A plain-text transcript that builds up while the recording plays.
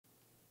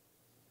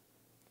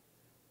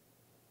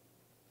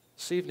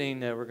This evening,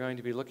 we're going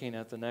to be looking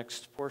at the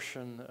next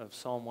portion of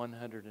Psalm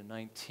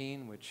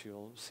 119, which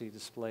you'll see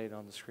displayed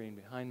on the screen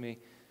behind me,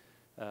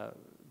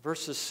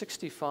 verses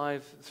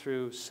 65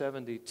 through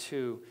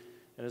 72.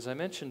 And as I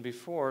mentioned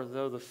before,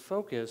 though the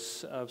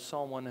focus of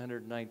Psalm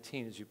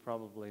 119, as you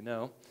probably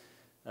know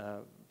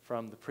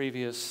from the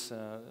previous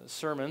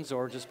sermons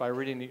or just by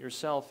reading it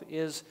yourself,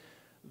 is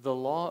the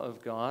law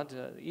of God,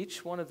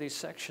 each one of these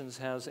sections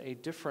has a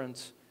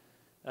different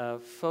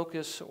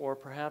focus, or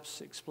perhaps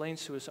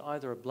explains to us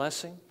either a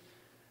blessing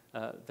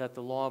that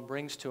the law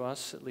brings to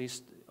us, at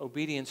least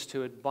obedience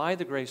to it by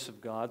the grace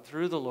of God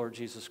through the Lord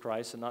Jesus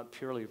Christ, and not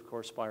purely, of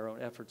course, by our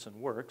own efforts and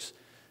works,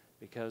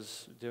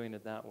 because doing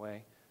it that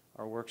way,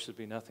 our works would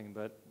be nothing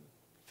but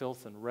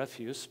filth and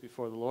refuse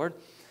before the Lord,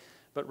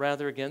 but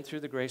rather, again,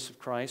 through the grace of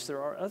Christ.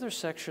 There are other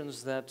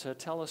sections that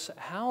tell us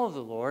how the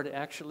Lord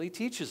actually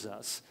teaches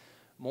us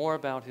more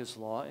about His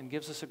law and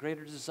gives us a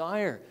greater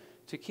desire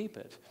to keep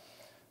it.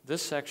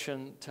 This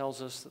section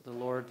tells us that the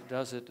Lord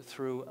does it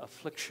through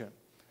affliction,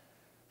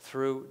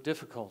 through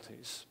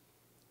difficulties.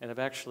 And I've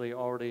actually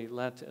already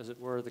let, as it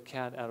were, the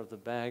cat out of the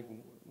bag.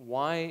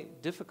 Why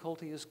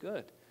difficulty is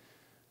good?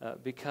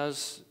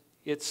 Because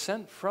it's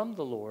sent from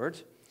the Lord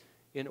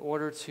in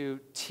order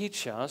to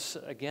teach us,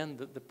 again,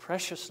 the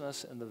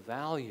preciousness and the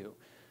value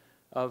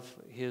of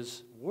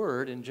His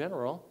Word in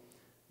general,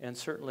 and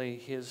certainly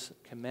His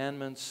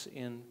commandments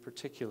in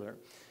particular.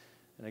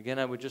 And again,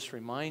 I would just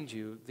remind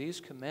you, these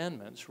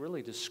commandments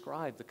really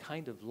describe the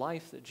kind of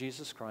life that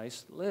Jesus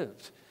Christ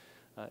lived.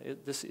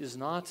 This is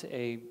not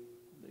a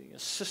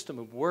system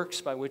of works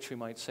by which we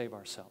might save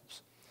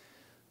ourselves.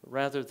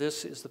 Rather,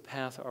 this is the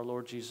path our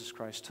Lord Jesus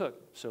Christ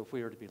took. So if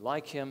we are to be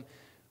like Him,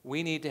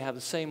 we need to have the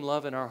same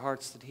love in our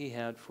hearts that He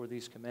had for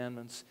these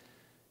commandments,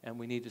 and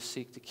we need to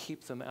seek to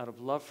keep them out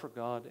of love for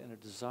God and a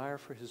desire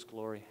for His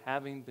glory,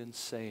 having been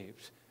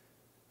saved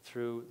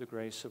through the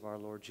grace of our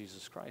Lord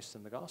Jesus Christ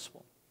in the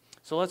gospel.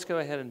 So let's go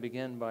ahead and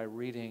begin by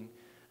reading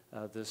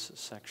this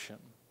section.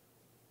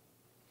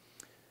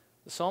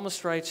 The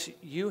psalmist writes,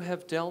 "You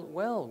have dealt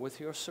well with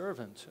your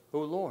servant,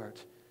 O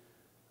Lord,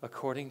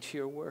 according to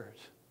your word.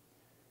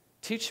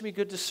 Teach me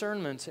good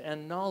discernment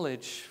and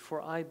knowledge,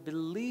 for I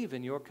believe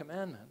in your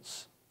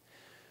commandments.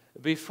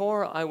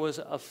 Before I was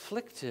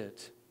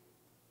afflicted,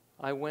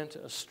 I went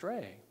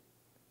astray,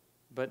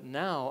 but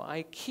now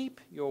I keep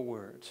your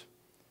word.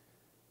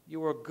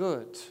 You are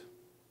good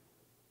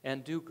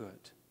and do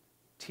good.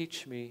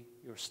 Teach me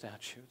your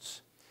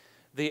statutes.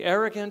 The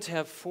arrogant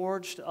have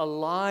forged a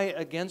lie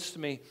against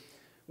me.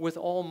 With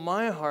all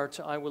my heart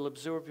I will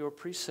observe your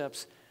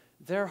precepts.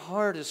 Their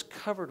heart is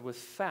covered with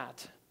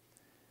fat,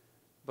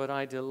 but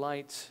I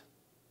delight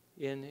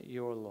in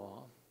your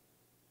law.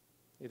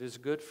 It is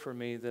good for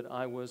me that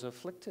I was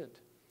afflicted,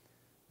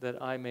 that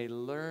I may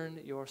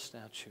learn your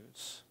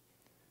statutes.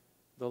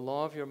 The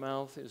law of your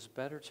mouth is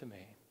better to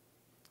me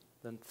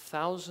than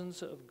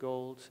thousands of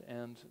gold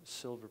and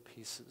silver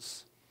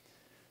pieces."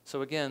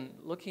 So again,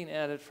 looking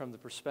at it from the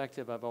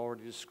perspective I've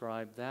already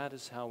described, that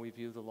is how we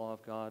view the law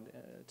of God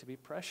to be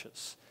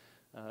precious.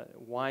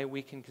 Why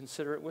we can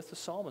consider it with the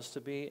psalmist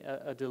to be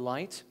a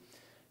delight,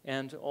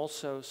 and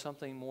also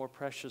something more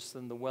precious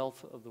than the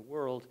wealth of the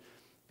world,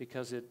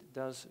 because it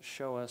does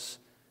show us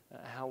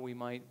how we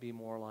might be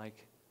more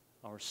like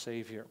our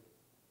Savior.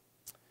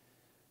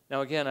 Now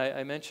again,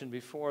 I mentioned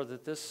before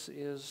that this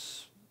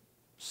is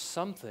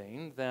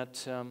something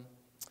that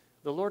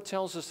the Lord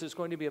tells us is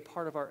going to be a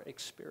part of our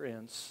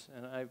experience.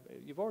 And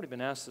you've already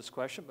been asked this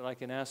question, but I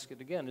can ask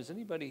it again. Is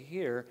anybody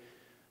here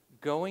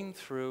going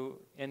through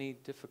any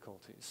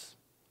difficulties?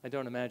 I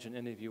don't imagine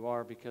any of you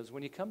are, because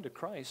when you come to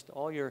Christ,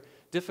 all your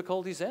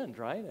difficulties end,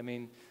 right? I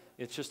mean,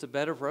 it's just a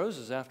bed of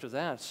roses after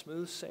that,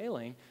 smooth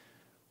sailing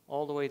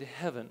all the way to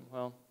heaven.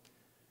 Well,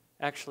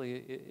 actually,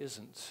 it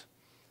isn't.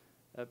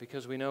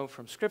 Because we know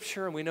from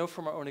Scripture and we know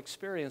from our own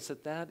experience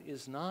that that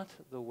is not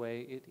the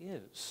way it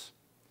is.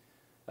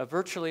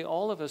 Virtually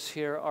all of us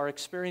here are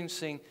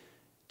experiencing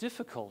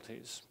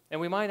difficulties. And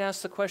we might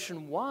ask the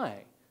question,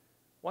 why?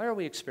 Why are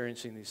we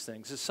experiencing these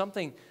things? Is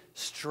something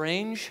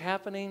strange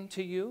happening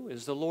to you?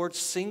 Is the Lord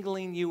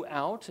singling you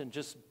out and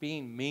just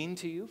being mean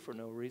to you for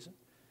no reason?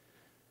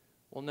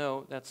 Well,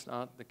 no, that's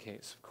not the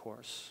case, of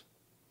course.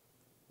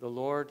 The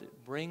Lord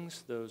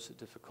brings those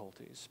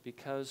difficulties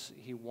because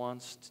He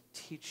wants to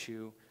teach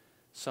you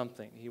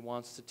something. He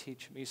wants to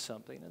teach me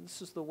something, and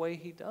this is the way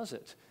He does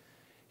it.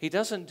 He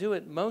doesn't do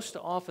it most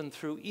often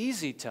through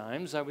easy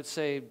times. I would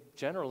say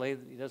generally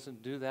He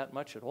doesn't do that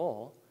much at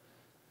all,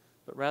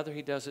 but rather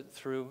He does it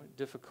through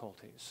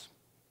difficulties.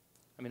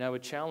 I mean, I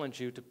would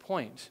challenge you to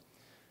point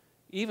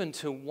even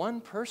to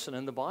one person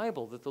in the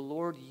Bible that the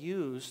Lord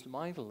used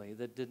mightily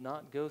that did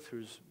not go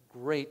through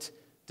great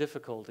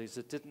difficulties,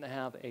 that didn't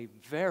have a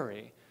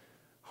very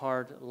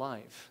hard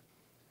life.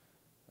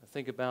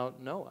 Think about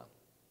Noah.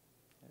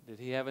 Did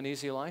he have an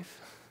easy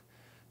life?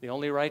 The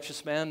only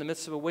righteous man in the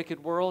midst of a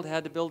wicked world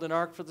had to build an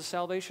ark for the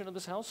salvation of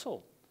his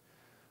household.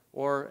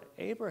 Or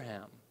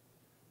Abraham,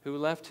 who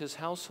left his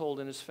household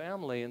and his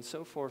family and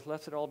so forth,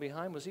 left it all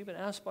behind, was even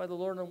asked by the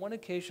Lord on one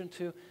occasion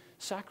to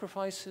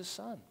sacrifice his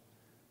son.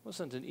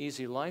 wasn't an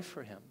easy life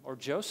for him. Or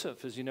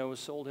Joseph, as you know, was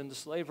sold into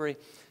slavery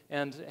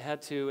and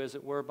had to, as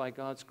it were, by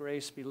God's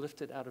grace, be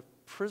lifted out of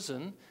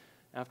prison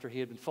after he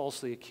had been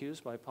falsely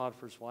accused by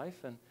Potiphar's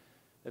wife and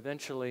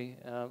eventually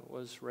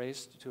was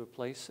raised to a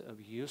place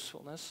of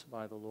usefulness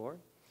by the Lord.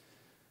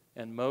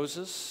 And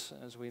Moses,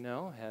 as we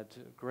know, had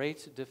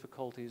great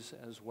difficulties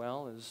as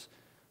well as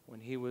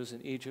when he was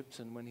in Egypt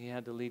and when he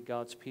had to lead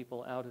God's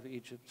people out of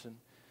Egypt. And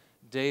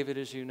David,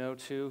 as you know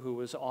too, who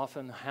was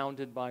often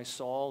hounded by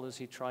Saul as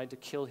he tried to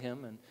kill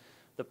him. And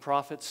the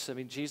prophets,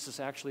 Jesus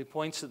actually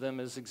points to them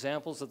as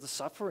examples of the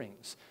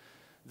sufferings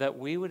that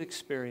we would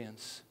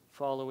experience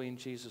following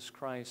Jesus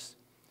Christ.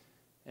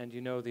 And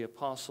you know the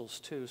apostles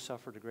too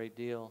suffered a great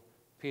deal.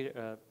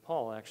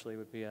 Paul actually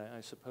would be,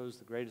 I suppose,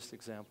 the greatest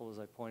example, as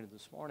I pointed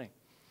this morning.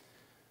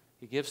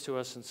 He gives to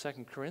us in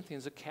 2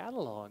 Corinthians a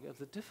catalog of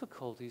the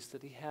difficulties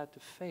that he had to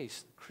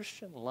face. The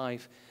Christian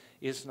life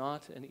is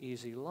not an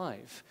easy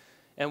life.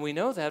 And we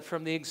know that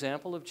from the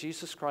example of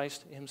Jesus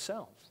Christ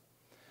himself.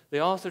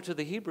 The author to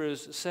the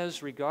Hebrews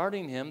says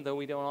regarding him, though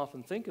we don't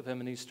often think of him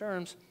in these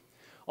terms,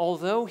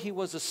 although he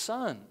was a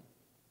son,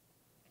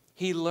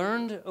 he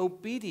learned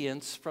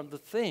obedience from the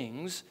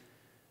things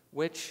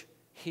which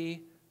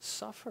he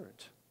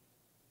suffered.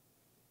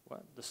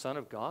 What? The Son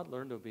of God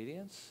learned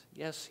obedience?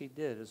 Yes, he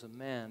did. As a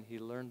man, he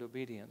learned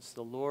obedience.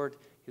 The Lord,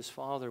 his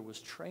Father, was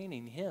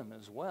training him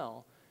as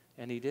well,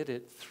 and he did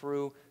it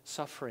through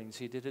sufferings.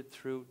 He did it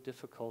through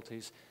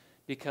difficulties,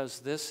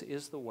 because this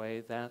is the way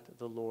that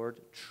the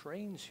Lord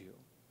trains you.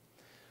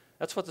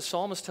 That's what the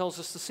psalmist tells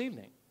us this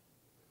evening.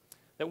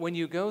 That when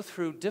you go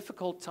through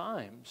difficult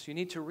times, you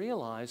need to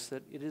realize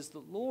that it is the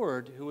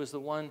Lord who is the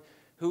one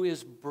who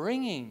is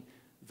bringing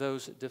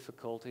those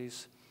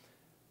difficulties.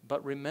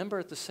 But remember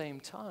at the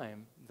same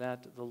time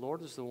that the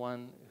Lord is the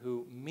one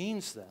who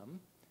means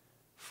them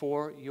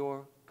for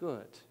your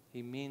good.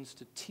 He means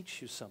to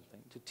teach you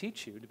something, to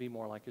teach you to be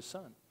more like his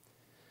Son.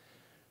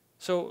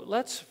 So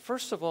let's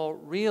first of all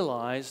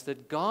realize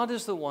that God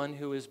is the one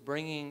who is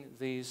bringing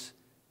these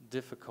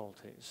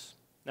difficulties.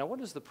 Now,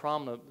 what is the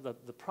problem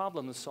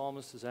the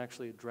psalmist is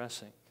actually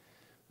addressing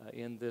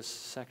in this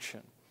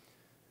section?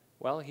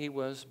 Well, he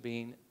was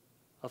being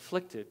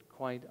afflicted,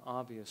 quite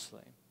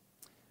obviously.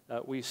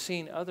 We've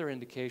seen other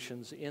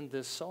indications in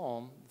this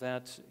psalm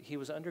that he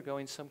was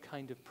undergoing some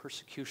kind of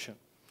persecution.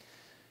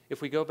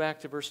 If we go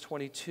back to verse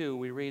 22,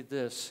 we read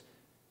this: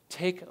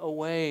 "Take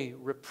away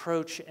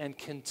reproach and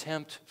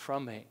contempt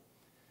from me,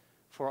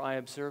 for I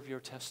observe your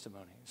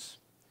testimonies."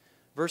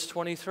 Verse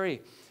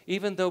 23,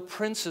 "Even though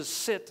princes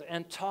sit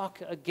and talk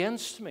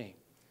against me,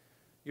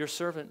 your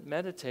servant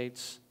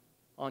meditates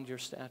on your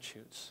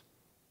statutes."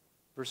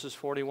 Verses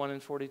 41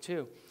 and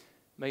 42,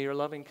 "May your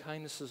loving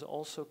kindnesses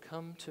also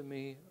come to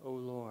me, O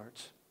Lord.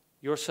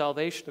 Your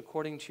salvation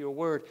according to your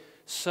word,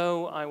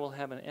 so I will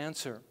have an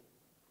answer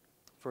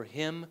for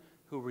him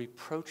who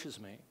reproaches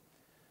me,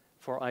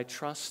 for I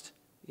trust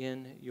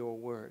in your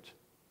word."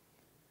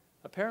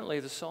 Apparently,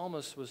 the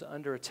psalmist was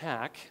under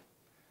attack,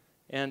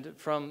 and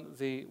from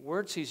the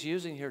words he's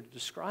using here to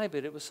describe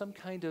it, it was some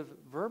kind of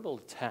verbal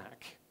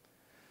attack.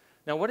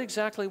 Now, what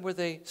exactly were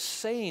they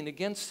saying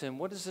against him?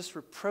 What is this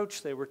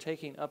reproach they were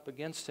taking up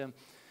against him?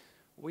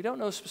 We don't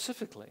know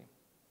specifically,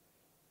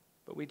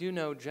 but we do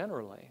know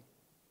generally.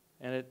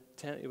 And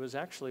it was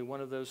actually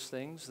one of those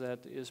things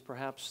that is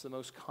perhaps the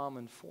most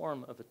common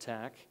form of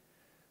attack,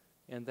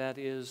 and that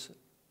is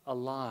a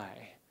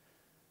lie.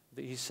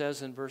 He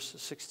says in verse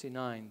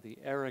 69, "The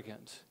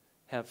arrogant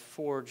have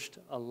forged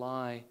a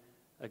lie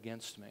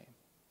against me."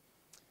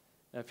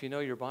 Now, if you know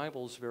your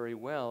Bibles very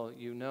well,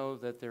 you know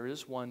that there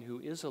is one who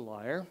is a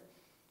liar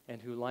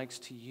and who likes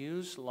to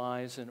use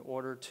lies in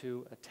order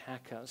to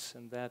attack us,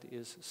 and that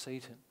is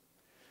Satan.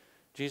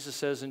 Jesus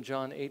says in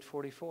John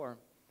 8:44,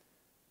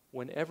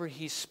 whenever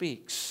he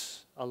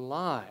speaks a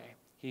lie,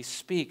 he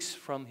speaks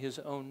from his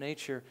own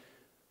nature,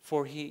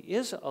 for he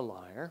is a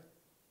liar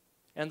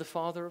and the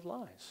father of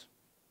lies.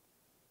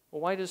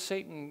 Well, why does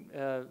Satan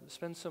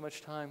spend so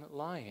much time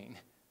lying?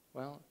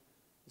 Well,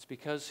 it's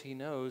because he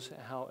knows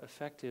how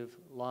effective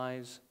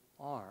lies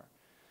are.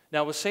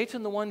 Now, was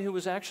Satan the one who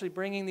was actually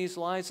bringing these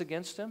lies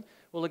against him?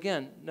 Well,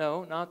 again,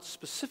 no, not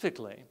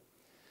specifically.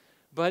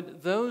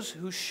 But those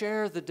who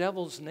share the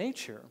devil's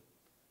nature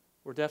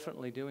were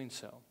definitely doing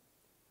so.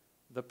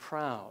 The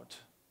proud,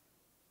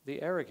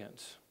 the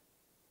arrogant.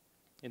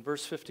 In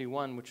verse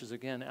 51, which is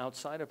again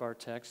outside of our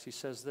text, he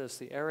says this: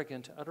 "The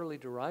arrogant utterly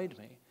deride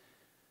me,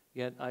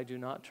 yet I do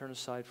not turn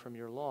aside from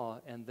your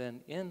law." And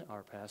then in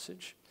our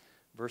passage,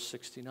 verse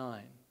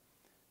 69,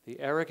 "The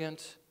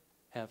arrogant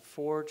have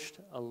forged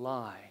a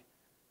lie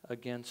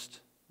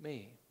against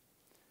me."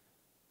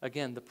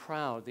 Again, the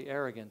proud, the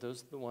arrogant,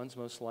 those are the ones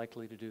most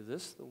likely to do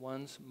this, the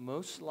ones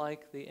most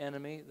like the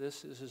enemy.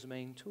 This is his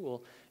main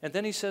tool. And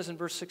then he says in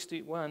verse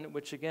 61,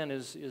 which again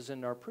is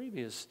in our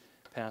previous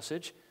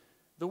passage,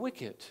 "The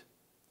wicked.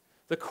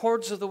 The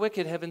cords of the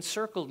wicked have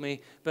encircled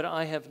me, but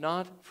I have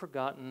not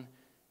forgotten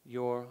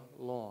your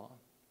law."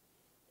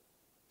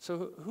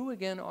 So who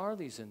again are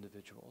these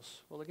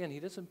individuals? Well, again,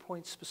 he doesn't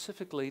point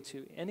specifically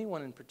to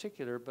anyone in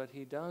particular, but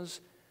he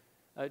does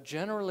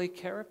generally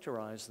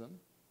characterize them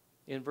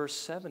in verse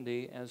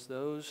 70 as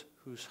those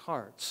whose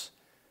hearts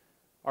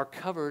are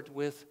covered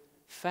with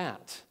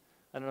fat.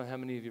 I don't know how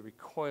many of you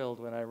recoiled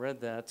when I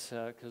read that,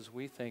 because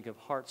we think of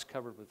hearts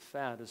covered with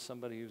fat as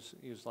somebody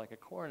who's like a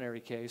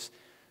coronary case.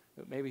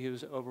 Maybe he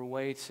was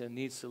overweight and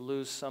needs to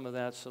lose some of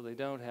that so they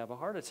don't have a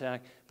heart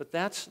attack. But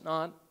that's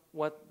not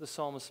what the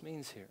psalmist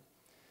means here.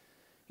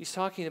 He's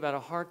talking about a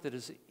heart that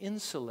is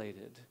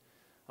insulated,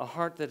 a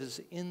heart that is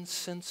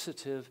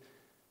insensitive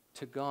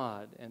to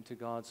God and to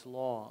God's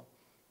law.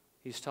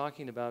 He's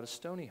talking about a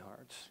stony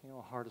heart,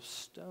 a heart of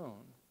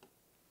stone.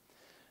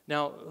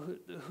 Now,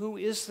 who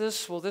is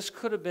this? Well, this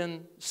could have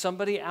been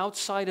somebody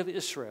outside of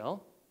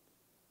Israel,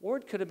 or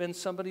it could have been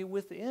somebody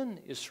within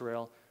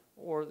Israel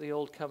or the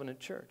Old Covenant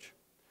church.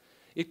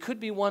 It could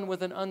be one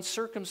with an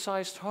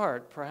uncircumcised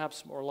heart,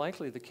 perhaps more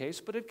likely the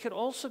case, but it could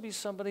also be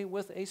somebody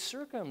with a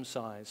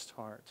circumcised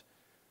heart.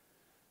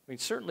 I mean,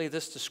 certainly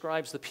this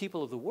describes the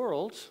people of the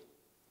world,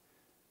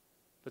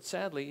 but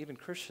sadly, even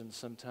Christians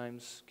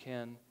sometimes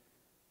can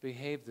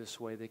behave this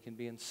way. They can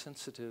be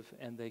insensitive,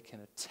 and they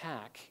can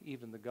attack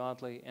even the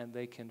godly, and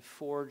they can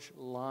forge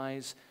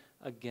lies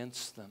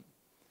against them.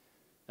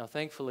 Now,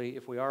 thankfully,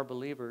 if we are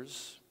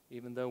believers,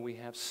 even though we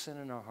have sin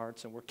in our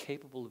hearts and we're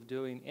capable of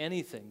doing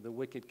anything the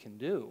wicked can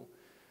do,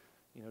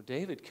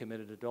 David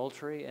committed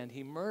adultery and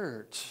he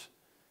murdered.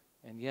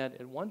 And yet,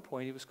 at one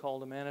point, he was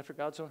called a man after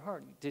God's own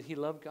heart. Did he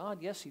love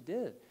God? Yes, he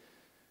did.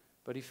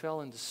 But he fell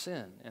into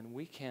sin, and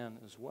we can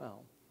as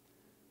well.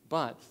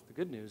 But the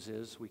good news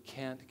is we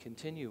can't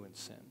continue in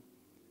sin,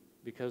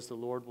 because the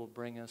Lord will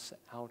bring us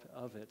out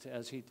of it,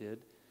 as he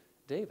did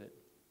David.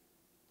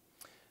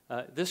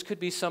 This could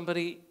be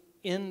somebody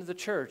in the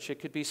church. It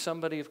could be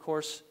somebody, of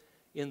course,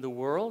 in the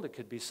world. It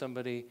could be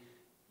somebody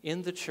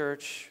in the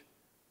church.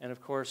 And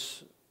of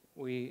course,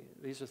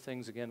 these are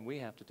things, again, we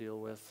have to deal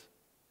with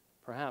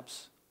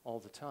perhaps all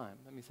the time.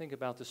 Let me think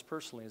about this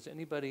personally. Has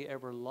anybody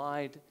ever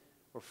lied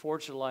or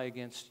forged a lie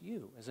against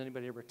you? Has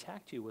anybody ever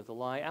attacked you with a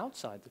lie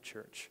outside the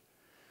church?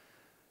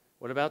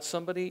 What about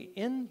somebody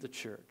in the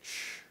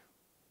church?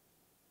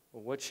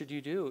 Well, what should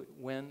you do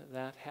when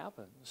that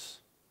happens?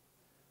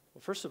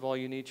 Well, first of all,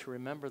 you need to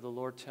remember the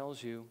Lord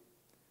tells you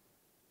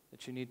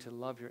that you need to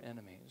love your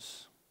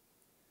enemies.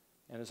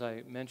 And as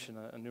I mentioned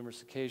on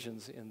numerous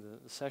occasions in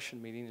the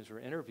session meeting, as we're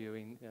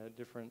interviewing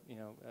different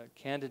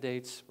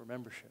candidates for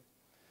membership,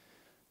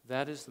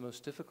 that is the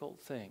most difficult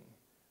thing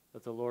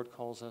that the Lord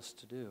calls us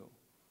to do.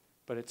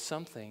 But it's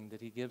something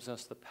that he gives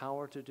us the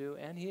power to do,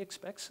 and he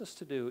expects us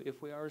to do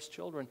if we are his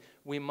children.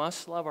 We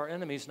must love our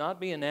enemies,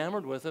 not be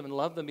enamored with them and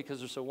love them because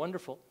they're so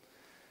wonderful,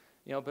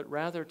 but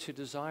rather to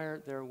desire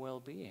their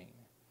well-being.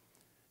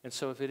 And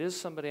so if it is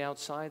somebody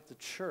outside the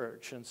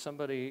church and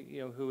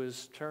somebody who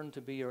is turned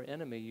to be your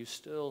enemy, you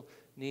still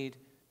need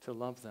to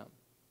love them.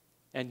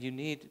 And you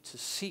need to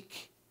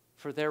seek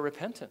for their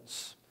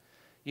repentance.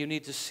 You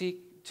need to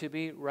seek to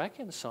be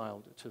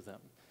reconciled to them,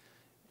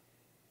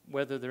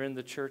 whether they're in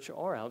the church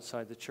or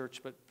outside the church,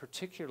 but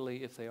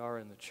particularly if they are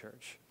in the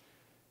church,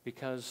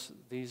 because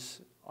these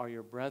are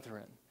your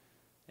brethren,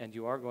 and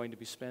you are going to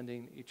be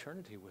spending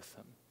eternity with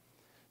them.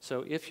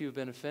 So if you've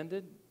been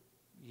offended,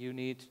 you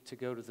need to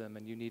go to them,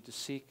 and you need to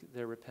seek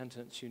their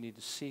repentance. You need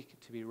to seek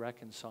to be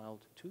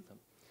reconciled to them.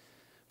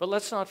 But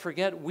let's not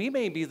forget, we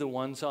may be the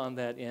ones on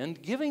that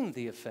end giving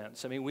the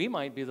offense. I mean, we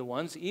might be the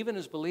ones, even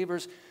as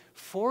believers,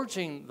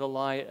 forging the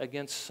lie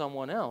against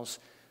someone else.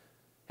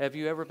 Have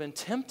you ever been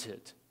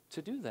tempted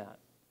to do that?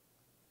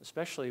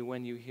 Especially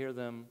when you hear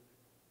them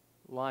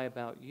lie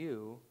about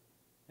you,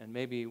 and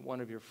maybe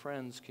one of your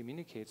friends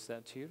communicates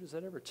that to you. Does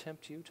that ever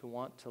tempt you to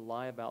want to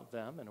lie about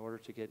them in order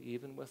to get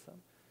even with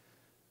them?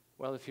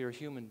 Well, if you're a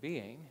human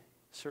being,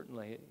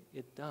 certainly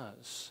it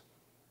does.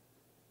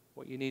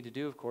 What you need to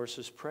do, of course,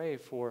 is pray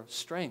for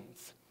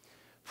strength.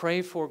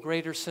 Pray for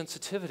greater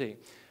sensitivity.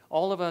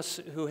 All of us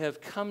who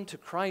have come to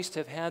Christ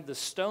have had the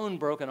stone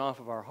broken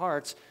off of our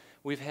hearts.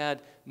 We've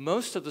had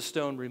most of the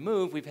stone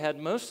removed. We've had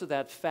most of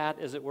that fat,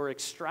 as it were,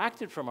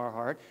 extracted from our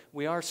heart.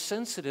 We are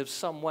sensitive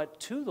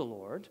somewhat to the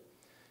Lord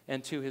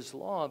and to his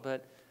law,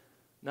 but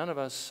none of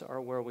us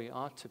are where we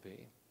ought to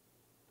be.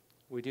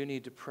 We do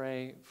need to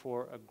pray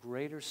for a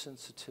greater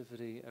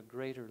sensitivity, a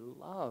greater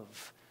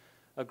love,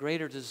 a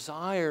greater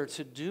desire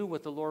to do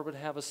what the Lord would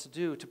have us to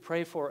do, to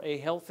pray for a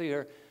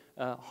healthier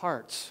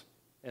heart,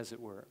 as it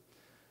were,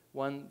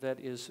 one that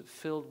is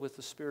filled with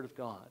the Spirit of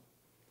God,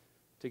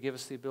 to give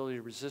us the ability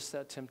to resist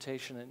that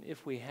temptation. And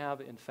if we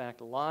have, in fact,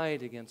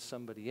 lied against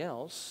somebody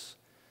else,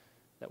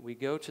 that we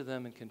go to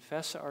them and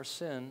confess our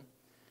sin,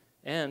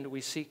 and we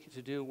seek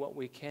to do what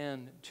we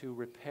can to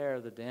repair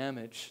the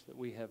damage that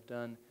we have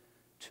done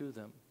to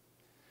them.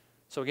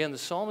 So again, the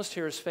psalmist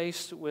here is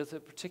faced with a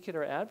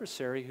particular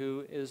adversary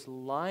who is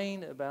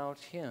lying about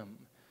him.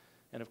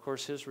 And of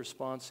course, his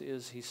response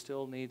is he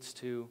still needs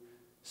to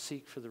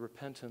seek for the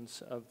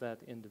repentance of that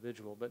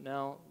individual. But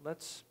now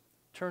let's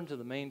turn to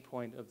the main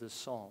point of this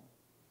psalm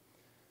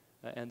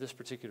and this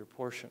particular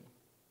portion,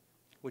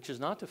 which is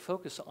not to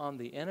focus on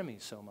the enemy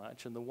so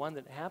much and the one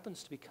that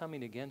happens to be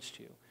coming against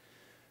you,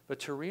 but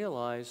to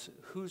realize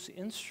whose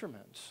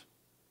instrument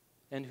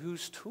and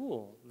whose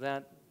tool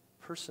that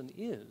person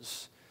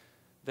is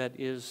that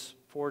is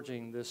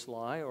forging this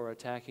lie or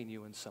attacking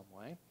you in some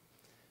way.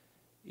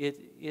 It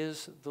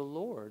is the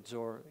Lord's,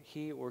 or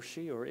he or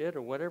she or it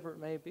or whatever it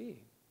may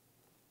be.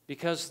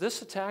 Because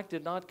this attack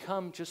did not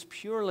come just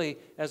purely,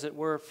 as it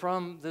were,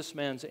 from this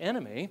man's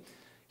enemy.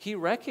 He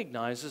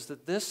recognizes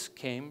that this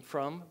came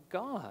from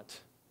God.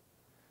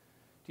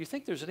 Do you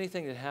think there's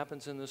anything that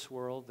happens in this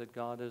world that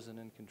God isn't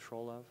in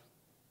control of?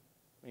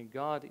 I mean,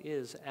 God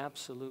is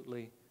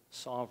absolutely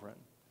sovereign.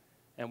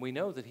 And we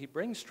know that he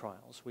brings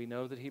trials. We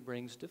know that he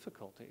brings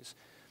difficulties.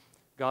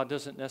 God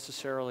doesn't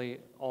necessarily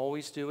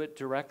always do it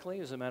directly.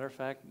 As a matter of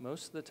fact,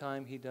 most of the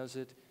time he does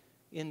it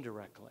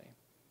indirectly.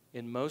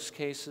 In most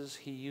cases,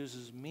 he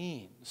uses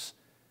means.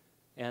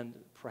 And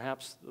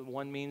perhaps the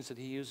one means that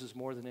he uses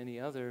more than any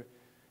other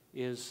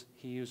is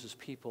he uses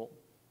people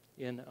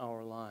in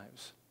our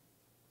lives.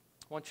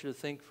 I want you to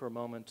think for a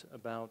moment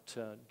about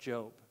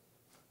Job.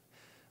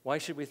 Why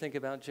should we think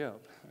about Job?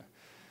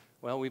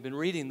 Well, we've been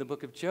reading the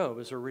book of Job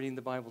as we're reading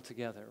the Bible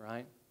together,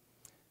 right?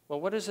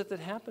 Well, what is it that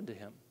happened to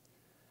him?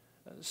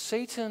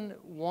 Satan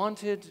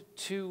wanted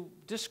to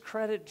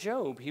discredit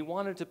Job. He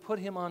wanted to put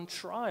him on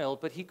trial,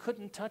 but he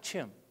couldn't touch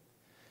him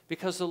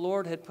because the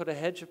Lord had put a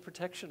hedge of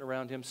protection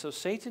around him. So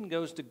Satan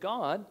goes to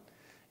God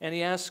and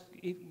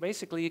he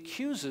basically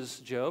accuses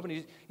Job.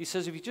 And he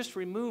says, if you just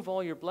remove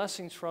all your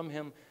blessings from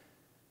him,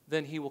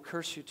 then he will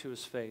curse you to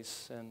his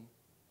face. And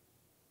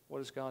what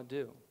does God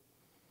do?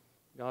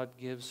 God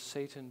gives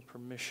Satan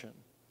permission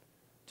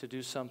to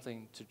do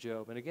something to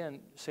Job. And again,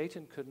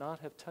 Satan could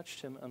not have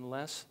touched him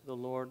unless the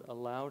Lord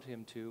allowed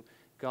him to.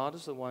 God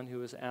is the one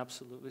who is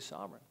absolutely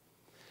sovereign.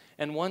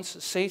 And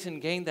once Satan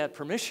gained that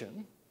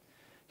permission,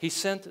 he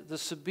sent the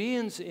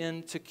Sabaeans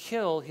in to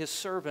kill his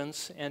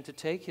servants and to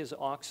take his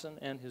oxen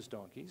and his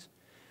donkeys.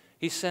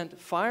 He sent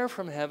fire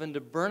from heaven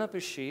to burn up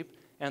his sheep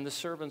and the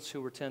servants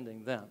who were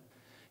tending them.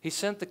 He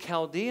sent the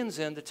Chaldeans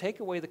in to take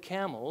away the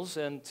camels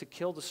and to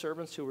kill the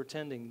servants who were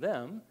tending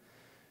them.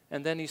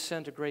 And then he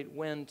sent a great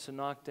wind to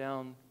knock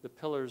down the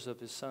pillars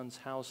of his son's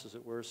house, as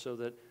it were, so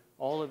that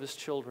all of his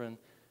children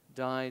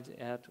died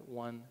at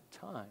one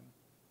time.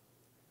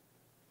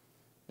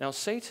 Now,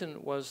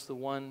 Satan was the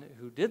one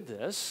who did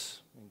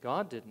this, and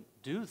God didn't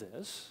do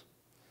this.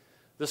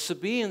 The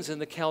Sabaeans and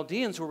the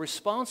Chaldeans were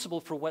responsible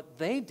for what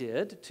they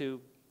did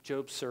to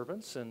Job's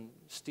servants and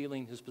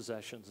stealing his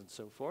possessions and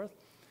so forth.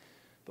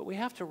 But we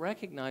have to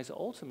recognize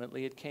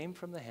ultimately it came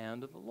from the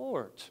hand of the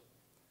Lord.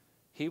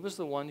 He was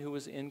the one who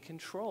was in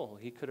control.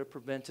 He could have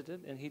prevented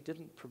it, and he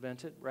didn't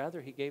prevent it.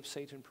 Rather, he gave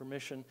Satan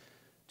permission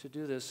to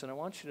do this. And I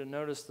want you to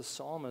notice the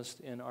psalmist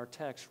in our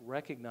text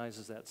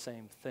recognizes that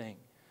same thing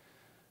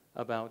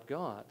about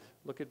God.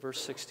 Look at verse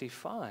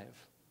 65.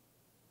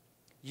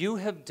 You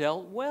have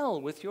dealt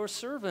well with your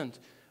servant,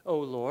 O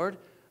Lord,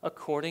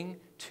 according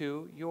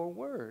to your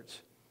word.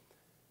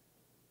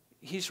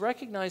 He's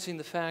recognizing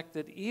the fact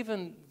that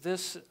even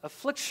this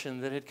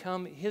affliction that had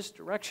come his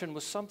direction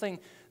was something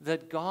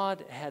that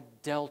God had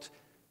dealt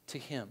to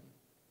him.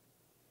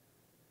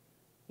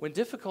 When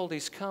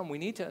difficulties come, we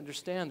need to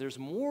understand there's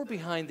more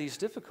behind these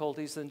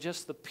difficulties than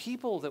just the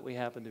people that we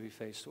happen to be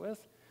faced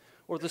with,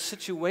 or the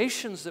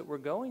situations that we're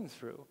going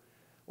through,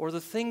 or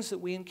the things that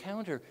we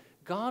encounter.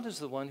 God is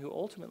the one who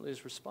ultimately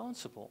is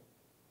responsible.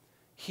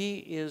 He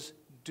is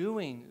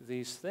doing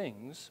these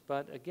things,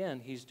 but again,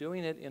 he's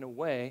doing it in a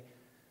way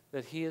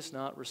that he is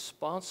not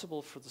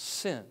responsible for the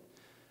sin.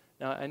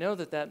 Now, I know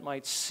that that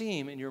might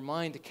seem in your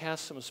mind to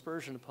cast some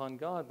aspersion upon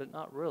God, but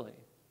not really,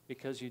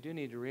 because you do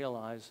need to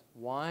realize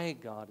why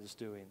God is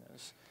doing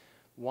this.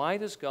 Why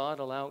does God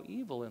allow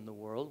evil in the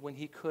world when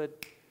he could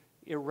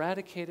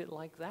eradicate it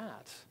like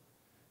that?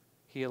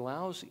 He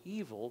allows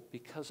evil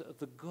because of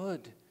the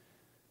good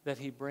that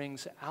he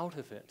brings out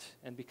of it,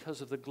 and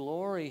because of the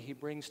glory he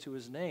brings to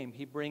his name.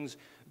 He brings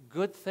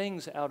good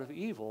things out of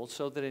evil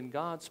so that in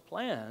God's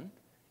plan,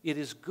 it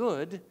is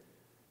good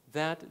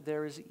that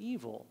there is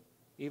evil,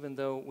 even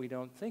though we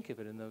don't think of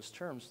it in those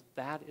terms.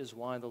 That is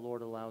why the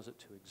Lord allows it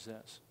to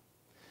exist.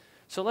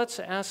 So let's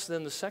ask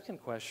then the second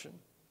question,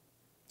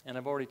 and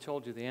I've already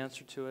told you the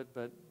answer to it,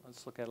 but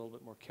let's look at it a little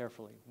bit more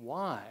carefully.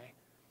 Why?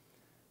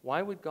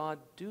 Why would God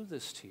do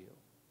this to you?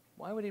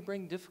 Why would he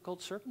bring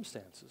difficult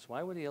circumstances?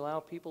 Why would he allow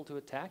people to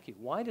attack you?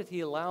 Why did he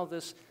allow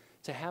this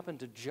to happen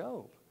to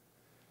Job?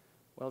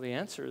 Well, the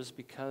answer is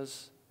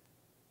because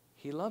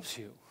he loves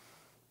you.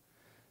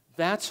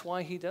 That's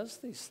why he does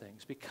these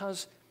things,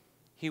 because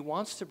he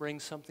wants to bring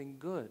something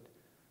good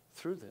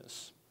through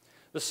this.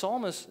 The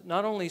psalmist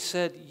not only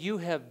said, you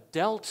have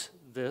dealt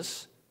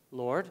this,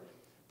 Lord,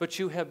 but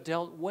you have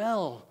dealt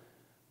well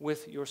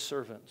with your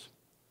servant,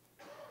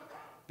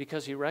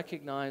 because he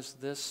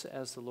recognized this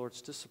as the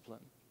Lord's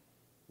discipline,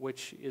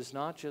 which is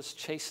not just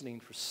chastening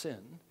for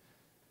sin,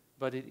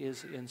 but it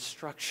is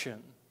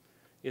instruction.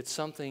 It's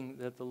something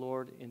that the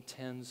Lord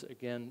intends,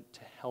 again,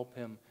 to help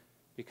him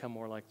become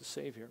more like the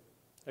Savior.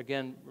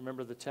 Again,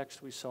 remember the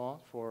text we saw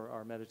for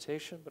our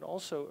meditation, but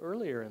also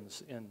earlier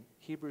in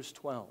Hebrews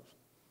 12.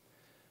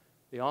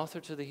 The author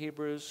to the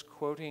Hebrews,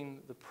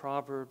 quoting the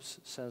Proverbs,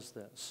 says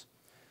this: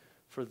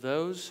 "For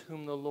those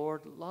whom the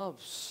Lord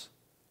loves,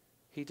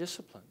 he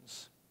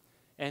disciplines,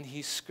 and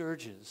he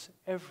scourges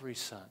every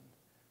son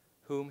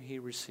whom he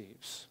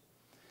receives."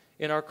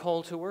 In our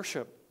call to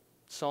worship,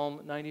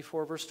 Psalm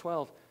 94, verse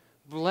 12,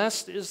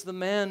 "Blessed is the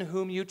man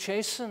whom you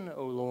chasten,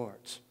 O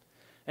Lord,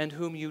 and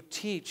whom you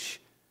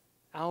teach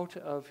out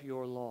of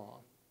your law."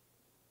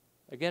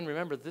 Again,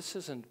 remember, this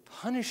isn't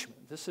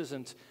punishment. This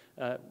isn't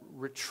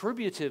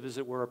retributive, as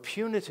it were, or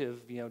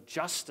punitive,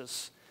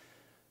 justice.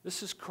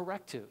 This is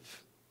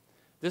corrective.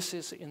 This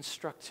is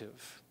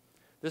instructive.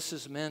 This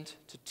is meant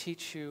to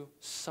teach you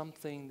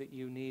something that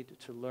you need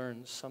to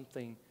learn,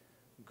 something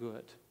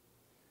good.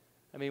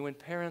 I mean, when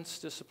parents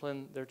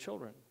discipline their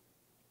children,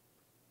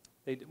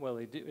 they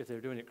do if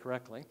they're doing it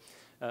correctly.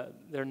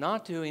 They're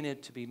not doing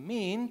it to be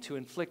mean, to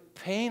inflict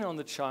pain on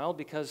the child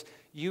because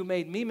you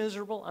made me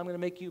miserable, I'm going to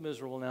make you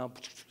miserable now,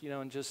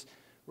 and just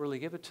really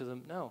give it to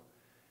them. No.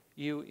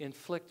 You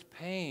inflict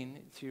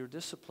pain through your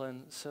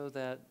discipline so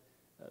that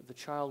the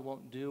child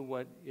won't do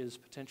what is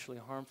potentially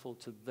harmful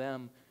to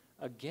them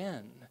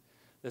again,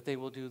 that they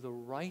will do the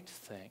right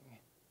thing.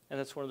 And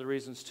that's one of the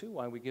reasons, too,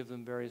 why we give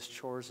them various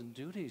chores and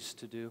duties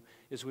to do,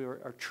 is we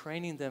are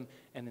training them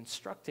and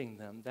instructing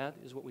them. That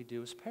is what we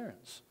do as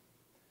parents.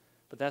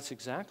 But that's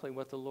exactly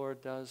what the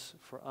Lord does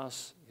for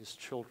us, his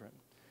children.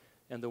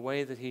 And the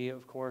way that he,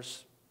 of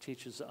course,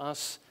 teaches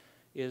us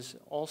is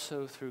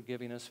also through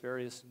giving us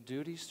various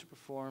duties to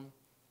perform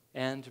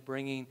and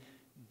bringing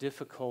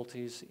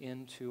difficulties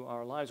into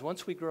our lives.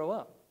 Once we grow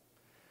up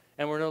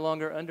and we're no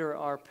longer under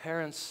our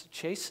parents'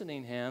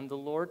 chastening hand, the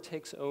Lord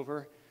takes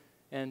over.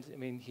 And,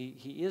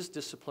 he is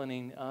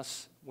disciplining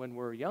us when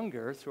we're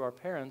younger through our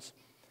parents,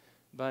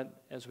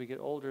 but as we get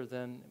older,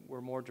 then we're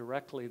more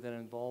directly then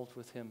involved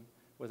with him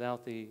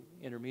without the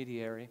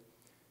intermediary,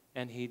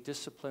 and he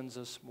disciplines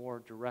us more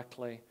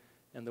directly,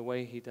 and the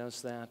way he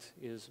does that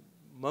is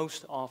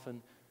most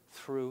often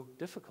through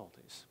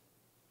difficulties.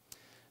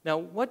 Now,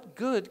 what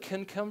good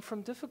can come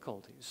from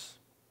difficulties?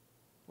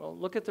 Well,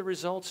 look at the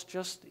results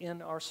just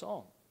in our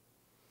psalm.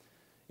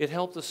 It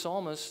helped the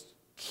psalmist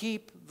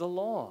keep the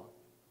law,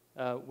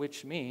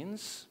 which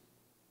means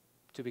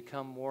to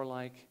become more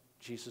like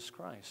Jesus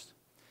Christ.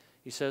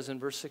 He says in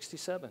verse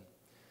 67,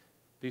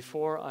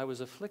 "Before I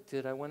was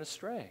afflicted, I went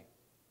astray,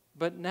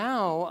 but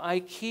now I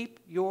keep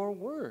your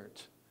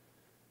word."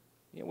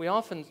 We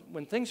often,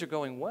 when things are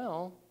going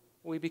well,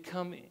 we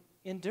become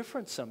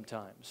indifferent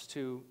sometimes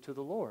to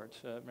the Lord.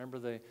 Remember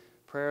the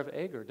prayer of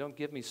Agur, "Don't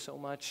give me so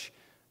much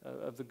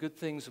of the good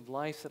things of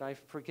life that I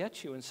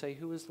forget you and say,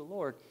 'Who is the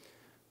Lord?'"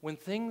 When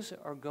things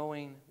are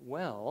going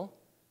well,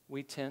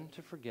 we tend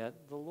to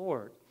forget the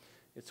Lord.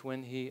 It's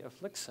when he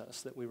afflicts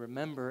us that we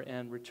remember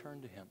and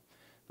return to him.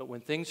 But when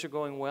things are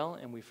going well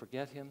and we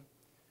forget him,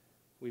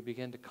 we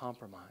begin to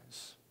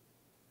compromise.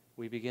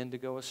 We begin to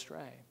go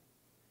astray.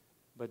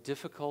 But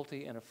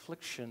difficulty and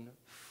affliction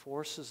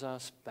forces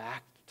us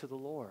back to the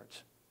Lord,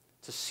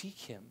 to seek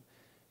him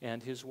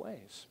and his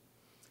ways.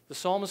 The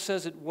psalmist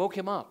says it woke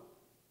him up.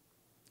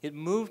 It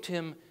moved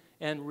him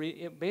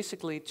and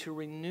basically to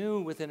renew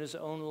within his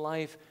own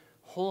life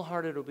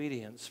wholehearted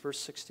obedience. Verse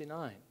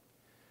 69,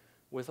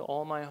 "With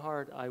all my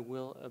heart I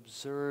will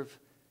observe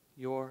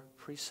your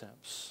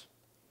precepts."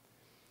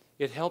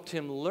 It helped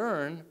him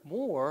learn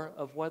more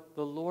of what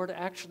the Lord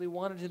actually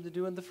wanted him to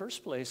do in the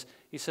first place.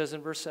 He says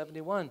in verse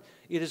 71,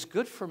 "It is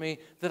good for me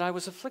that I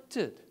was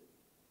afflicted,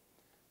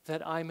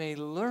 that I may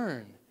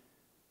learn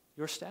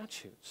your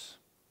statutes."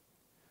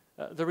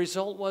 The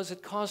result was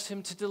it caused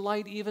him to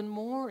delight even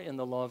more in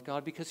the law of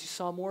God because he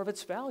saw more of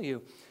its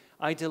value.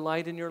 "I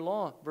delight in your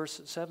law,"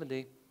 verse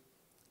 70.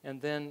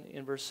 And then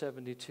in verse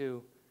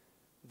 72,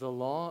 "The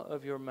law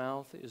of your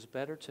mouth is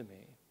better to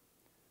me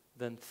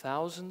than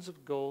thousands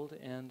of gold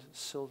and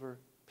silver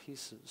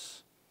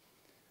pieces."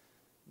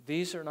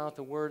 These are not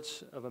the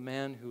words of a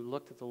man who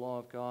looked at the law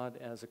of God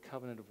as a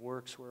covenant of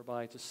works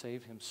whereby to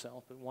save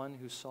himself, but one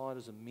who saw it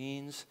as a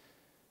means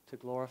to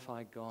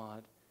glorify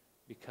God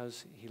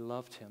because he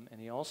loved him, and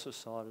he also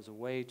saw it as a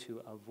way to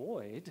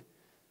avoid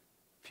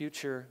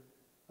future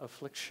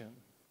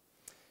affliction.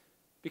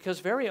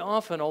 Because very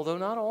often, although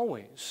not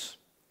always,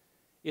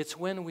 it's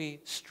when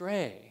we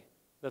stray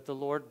that the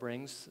Lord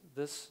brings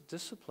this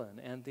discipline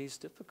and these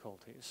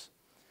difficulties.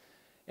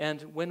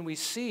 And when we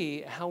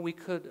see how we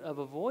could have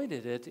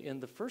avoided it in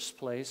the first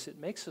place, it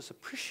makes us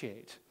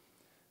appreciate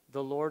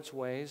the Lord's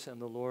ways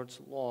and the Lord's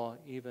law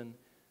even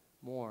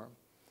more.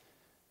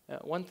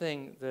 One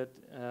thing that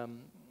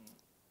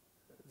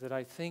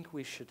I think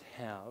we should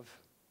have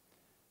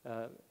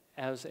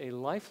as a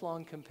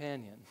lifelong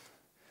companion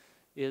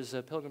is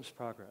Pilgrim's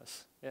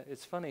Progress.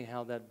 It's funny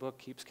how that book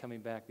keeps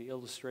coming back, the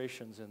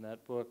illustrations in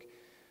that book,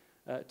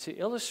 to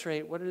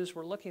illustrate what it is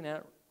we're looking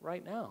at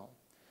right now.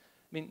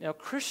 Now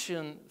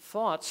Christian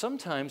thought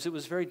sometimes it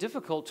was very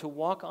difficult to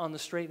walk on the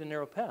straight and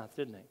narrow path,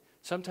 didn't he?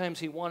 Sometimes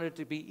he wanted it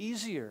to be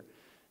easier,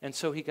 and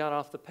so he got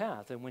off the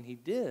path. And when he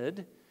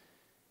did,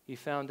 he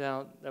found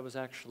out that was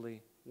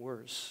actually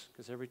worse,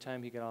 because every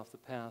time he got off the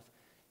path,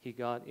 he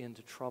got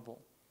into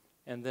trouble.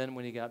 And then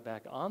when he got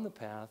back on the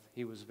path,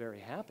 he was very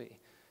happy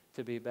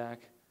to be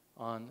back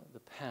on the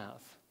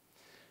path.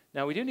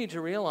 Now, we do need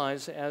to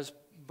realize, as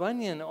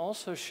Bunyan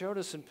also showed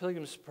us in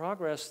Pilgrim's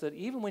Progress, that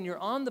even when you're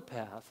on the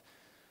path,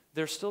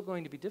 there's still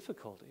going to be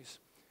difficulties.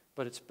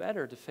 But it's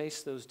better to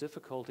face those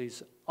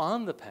difficulties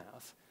on the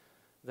path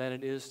than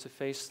it is to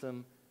face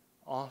them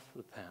off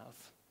the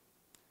path.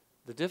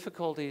 The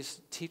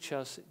difficulties teach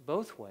us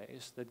both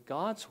ways that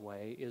God's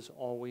way is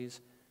always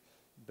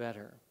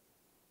better.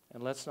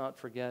 And let's not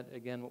forget,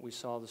 again, what we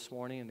saw this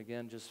morning, and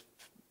again, just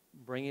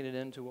bringing it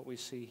into what we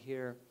see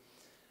here.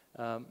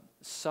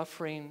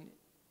 Suffering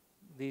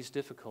these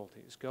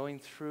difficulties, going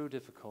through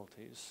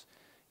difficulties,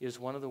 is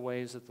one of the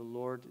ways that the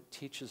Lord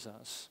teaches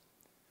us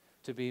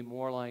to be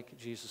more like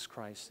Jesus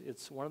Christ.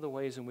 It's one of the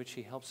ways in which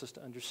he helps us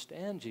to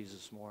understand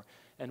Jesus more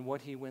and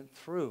what he went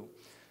through.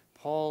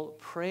 Paul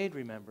prayed,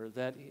 remember,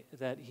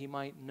 that he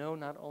might know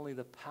not only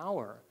the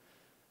power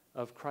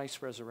of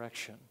Christ's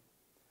resurrection,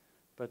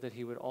 but that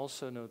he would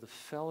also know the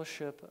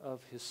fellowship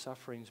of his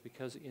sufferings,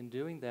 because in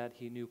doing that,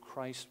 he knew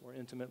Christ more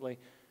intimately,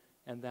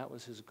 and that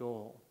was his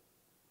goal,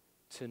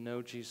 to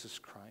know Jesus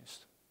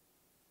Christ.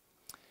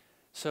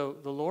 So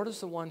the Lord is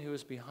the one who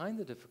is behind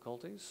the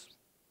difficulties,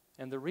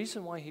 and the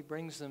reason why he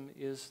brings them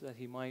is that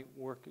he might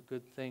work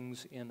good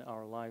things in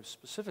our lives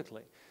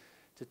specifically,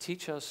 to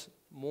teach us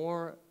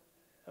more,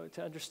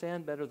 to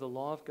understand better the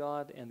law of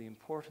God and the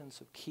importance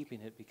of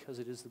keeping it, because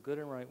it is the good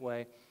and right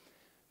way,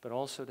 but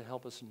also to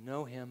help us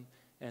know him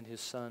and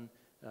his Son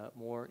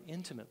more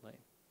intimately.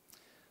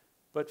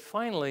 But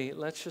finally,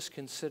 let's just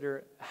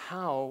consider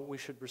how we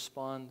should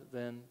respond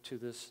then to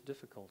this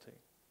difficulty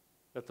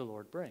that the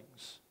Lord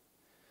brings.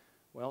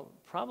 Well,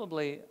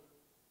 probably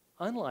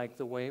unlike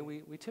the way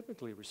we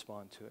typically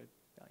respond to it.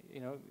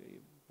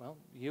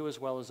 You as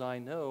well as I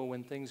know,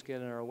 when things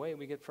get in our way,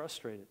 we get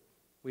frustrated.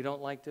 We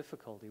don't like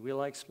difficulty. We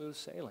like smooth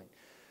sailing.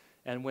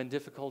 And when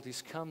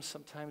difficulties come,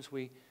 sometimes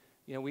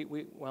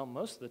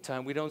most of the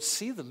time, we don't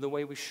see them the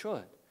way we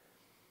should,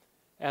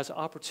 as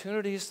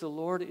opportunities the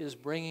Lord is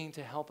bringing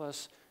to help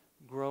us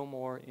grow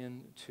more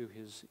into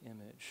his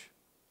image.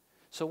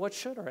 So what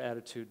should our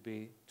attitude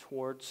be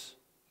towards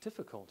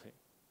difficulty?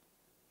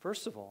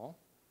 First of all,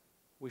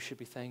 we should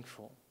be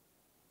thankful.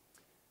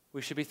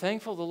 We should be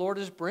thankful the Lord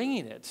is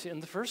bringing it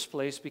in the first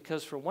place,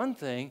 because for one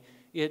thing,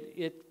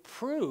 it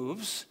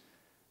proves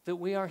that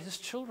we are his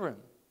children,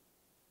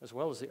 as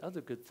well as the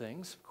other good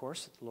things, of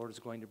course, that the Lord is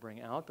going to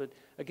bring out. But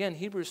again,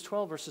 Hebrews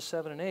 12, verses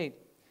 7 and 8,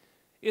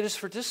 it is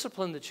for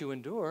discipline that you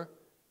endure.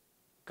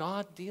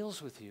 God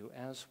deals with you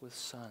as with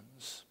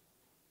sons.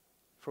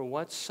 For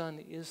what son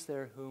is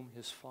there whom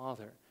his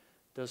father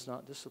does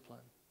not discipline?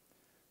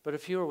 But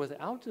if you are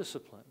without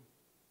discipline,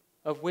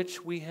 of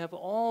which we have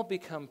all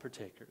become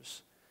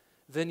partakers,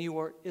 then you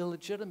are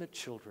illegitimate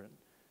children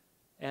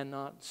and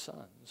not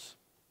sons.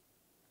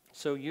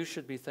 So you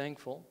should be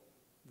thankful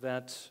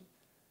that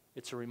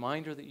it's a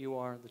reminder that you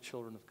are the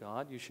children of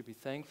God. You should be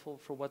thankful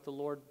for what the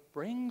Lord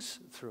brings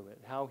through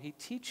it, how he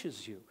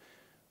teaches you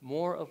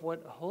more of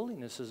what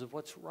holiness is, of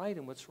what's right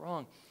and what's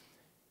wrong,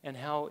 and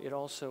how it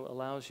also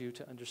allows you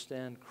to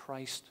understand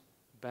Christ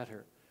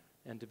better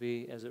and to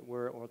be, as it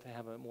were, or to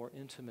have a more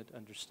intimate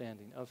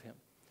understanding of him.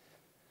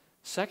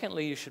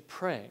 Secondly, you should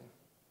pray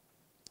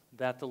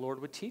that the Lord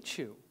would teach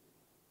you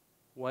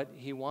what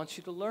he wants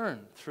you to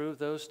learn through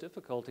those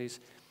difficulties.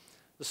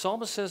 The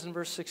psalmist says in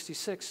verse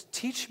 66,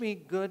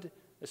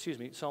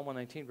 Psalm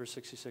 119, verse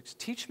 66,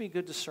 teach me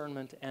good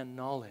discernment and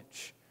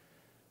knowledge,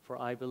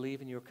 for I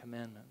believe in your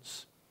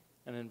commandments.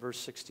 And in verse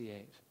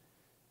 68,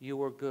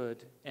 you are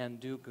good and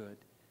do good.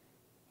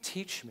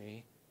 Teach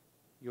me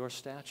your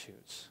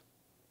statutes.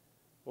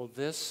 Well,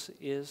 this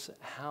is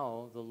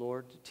how the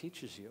Lord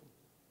teaches you.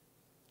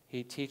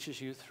 He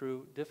teaches you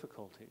through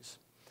difficulties.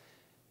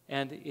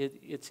 And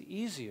it's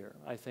easier,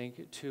 I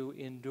think, to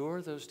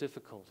endure those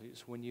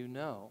difficulties when you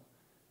know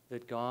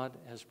that God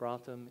has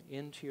brought them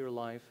into your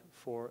life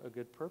for a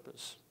good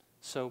purpose.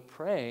 So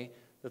pray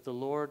that the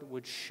Lord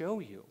would show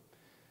you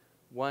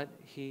what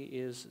he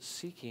is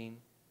seeking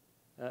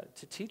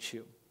to teach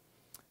you.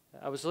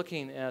 I was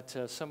looking at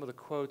some of the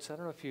quotes. I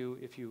don't know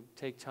if you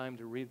take time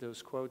to read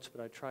those quotes,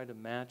 but I try to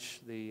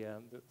match the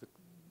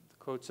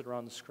quotes that are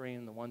on the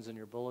screen, the ones in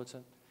your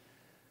bulletin,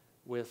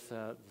 with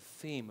the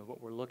theme of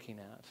what we're looking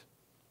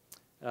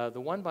at.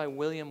 The one by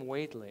William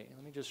Whately,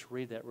 let me just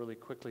read that really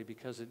quickly,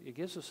 because it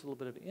gives us a little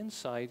bit of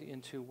insight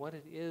into what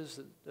it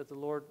is that the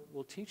Lord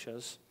will teach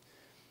us,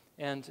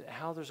 and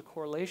how there's a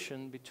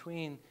correlation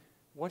between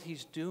what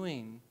he's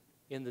doing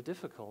in the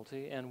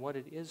difficulty and what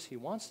it is he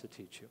wants to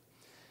teach you.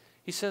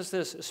 He says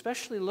this,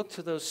 especially look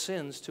to those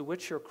sins to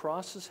which your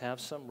crosses have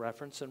some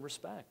reference and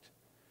respect.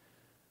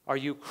 Are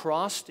you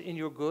crossed in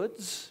your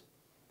goods?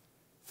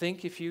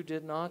 Think if you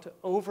did not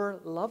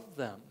overlove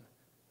them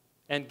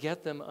and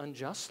get them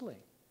unjustly.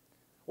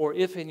 Or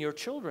if in your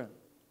children,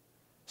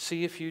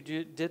 see if you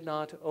did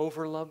not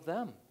overlove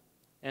them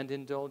and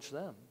indulge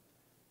them.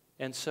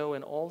 And so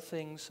in all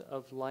things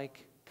of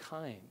like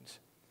kind,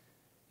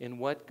 in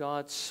what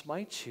God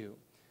smites you,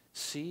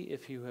 see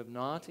if you have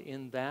not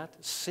in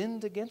that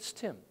sinned against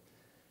him.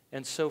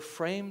 and so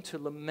framed to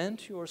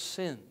lament your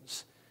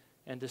sins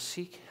and to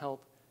seek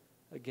help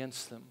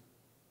against them.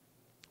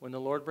 When the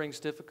Lord brings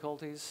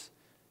difficulties,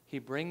 he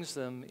brings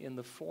them in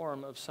the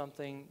form of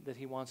something that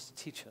he wants to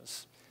teach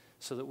us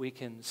so that we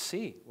can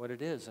see what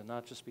it is and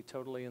not just be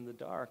totally in the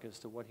dark as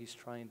to what he's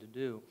trying to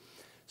do.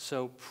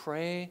 So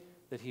pray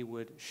that he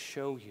would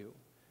show you,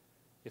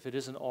 if it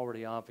isn't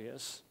already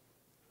obvious,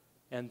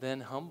 and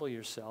then humble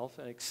yourself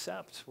and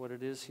accept what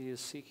it is he is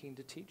seeking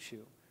to teach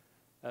you.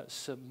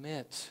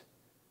 Submit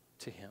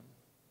to him.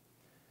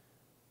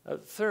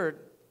 Third,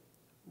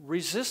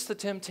 resist the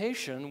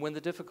temptation when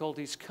the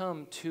difficulties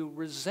come to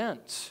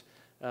resent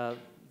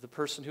the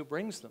person who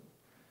brings them,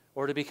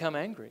 or to become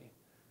angry,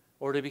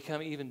 or to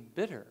become even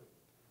bitter.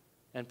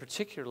 And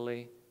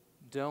particularly,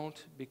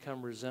 don't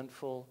become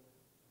resentful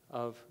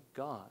of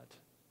God.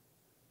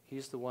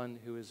 He's the one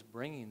who is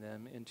bringing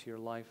them into your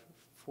life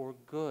for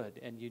good,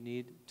 and you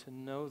need to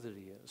know that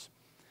he is.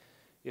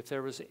 If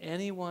there was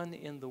anyone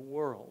in the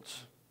world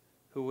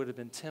who would have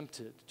been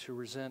tempted to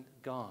resent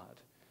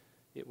God,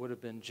 it would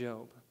have been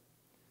Job.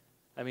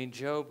 I mean,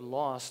 Job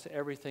lost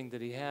everything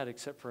that he had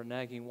except for a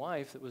nagging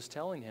wife that was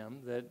telling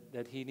him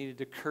that he needed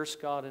to curse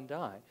God and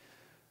die.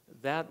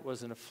 That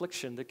was an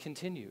affliction that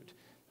continued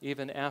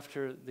even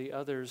after the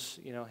others,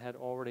 had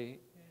already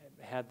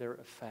had their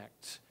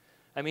effects.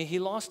 I mean, he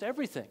lost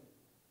everything.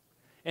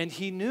 And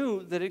he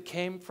knew that it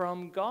came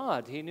from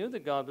God. He knew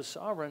that God was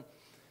sovereign,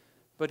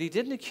 but he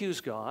didn't accuse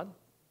God.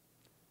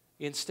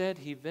 Instead,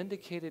 he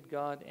vindicated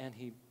God and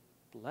he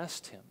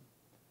blessed him.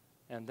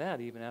 And that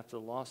even after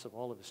the loss of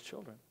all of his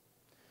children.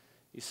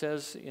 He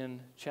says in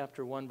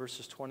chapter 1,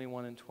 verses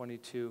 21 and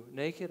 22,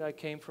 "Naked I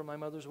came from my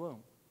mother's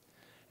womb,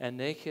 and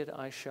naked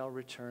I shall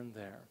return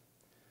there.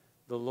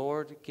 The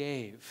Lord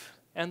gave,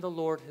 and the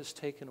Lord has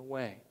taken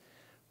away.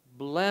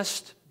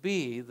 Blessed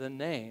be the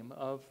name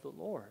of the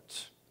Lord."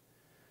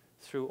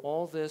 Through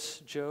all this,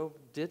 Job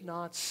did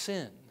not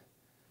sin,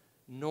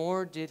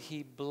 nor did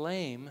he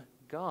blame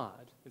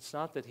God. It's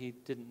not that he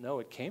didn't know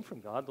it came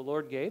from God. The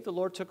Lord gave, the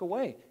Lord took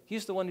away.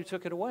 He's the one who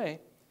took it away.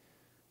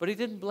 But he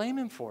didn't blame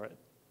him for it,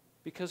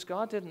 because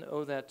God didn't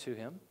owe that to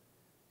him,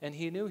 and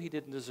he knew he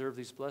didn't deserve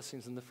these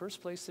blessings in the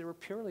first place. They were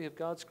purely of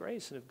God's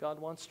grace, and if God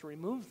wants to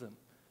remove them,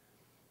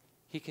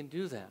 he can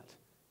do that.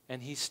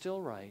 And he's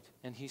still right,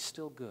 and he's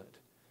still good.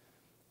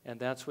 And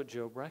that's what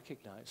Job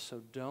recognized. So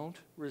don't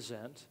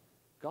resent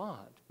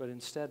God, but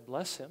instead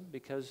bless him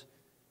because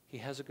he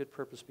has a good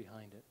purpose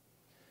behind it.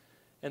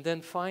 And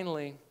then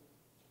finally,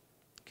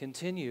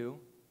 continue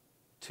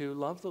to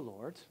love the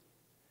Lord,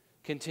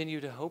 continue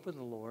to hope in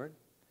the Lord,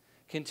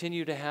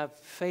 continue to have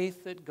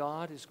faith that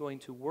God is going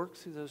to work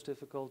through those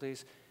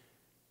difficulties.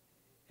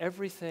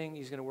 Everything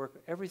he's going to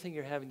work, everything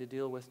you're having to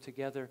deal with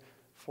together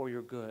for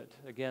your good.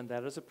 Again,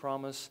 that is a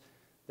promise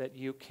that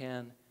you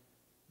can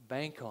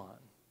bank on.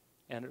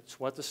 And it's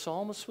what the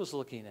psalmist was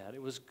looking at.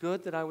 It was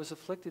good that I was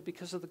afflicted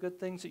because of the good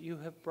things that you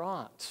have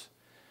brought.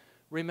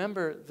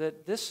 Remember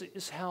that this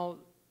is how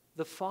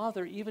the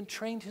Father even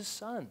trained his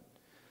Son,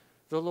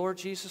 the Lord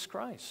Jesus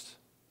Christ.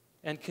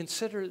 And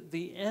consider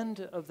the end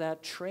of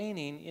that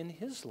training in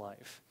his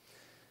life.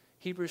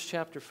 Hebrews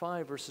chapter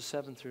 5, verses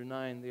 7 through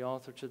 9, the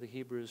author to the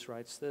Hebrews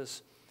writes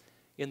this: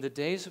 "In the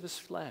days of his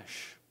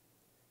flesh,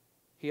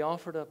 he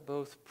offered up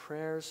both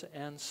prayers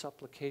and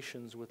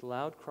supplications with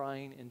loud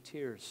crying and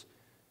tears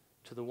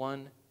to the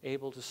one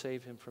able to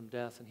save him from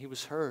death, and he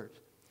was heard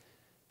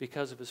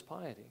because of his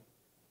piety.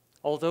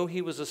 Although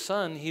he was a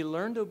son, he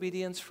learned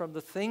obedience from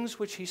the things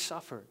which he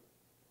suffered.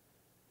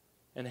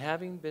 And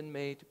having been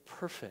made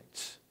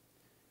perfect,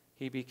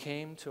 he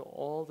became to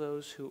all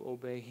those who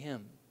obey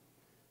him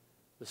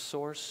the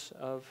source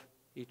of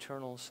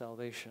eternal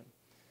salvation."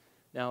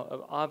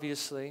 Now,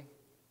 obviously,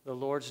 the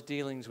Lord's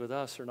dealings with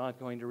us are not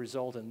going to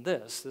result in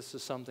this. This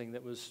is something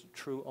that was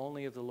true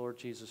only of the Lord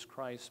Jesus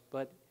Christ,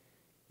 but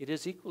it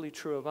is equally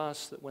true of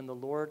us that when the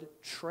Lord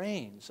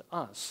trains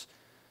us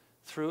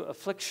through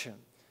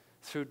affliction,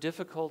 through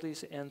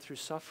difficulties, and through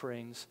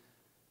sufferings,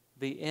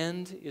 the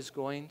end is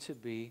going to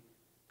be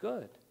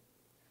good.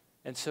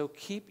 And so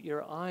keep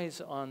your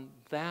eyes on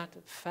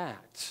that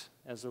fact.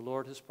 As the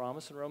Lord has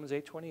promised in Romans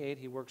 8:28,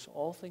 he works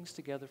all things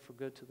together for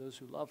good to those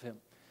who love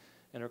him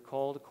and are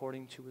called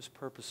according to his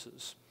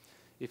purposes.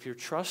 If you're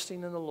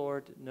trusting in the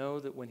Lord, know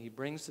that when he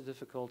brings the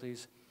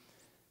difficulties,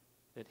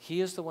 that he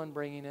is the one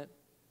bringing it.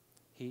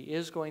 He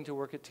is going to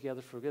work it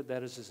together for good.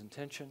 That is his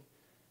intention.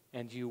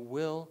 And you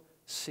will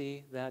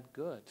see that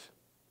good.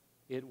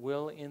 It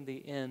will, in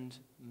the end,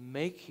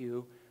 make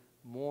you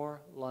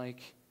more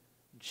like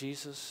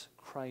Jesus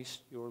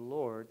Christ, your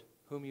Lord,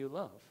 whom you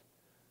love,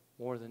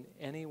 more than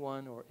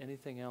anyone or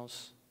anything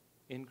else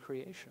in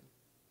creation.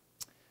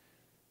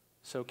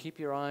 So keep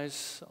your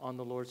eyes on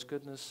the Lord's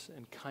goodness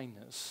and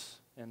kindness,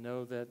 and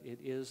know that it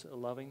is a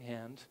loving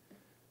hand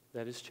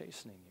that is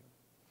chastening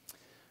you.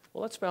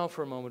 Well, let's bow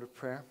for a moment of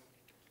prayer.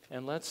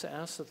 And let's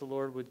ask that the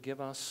Lord would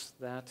give us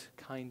that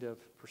kind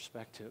of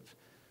perspective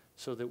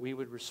so that we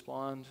would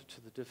respond to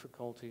the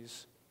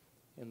difficulties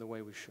in the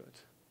way we should.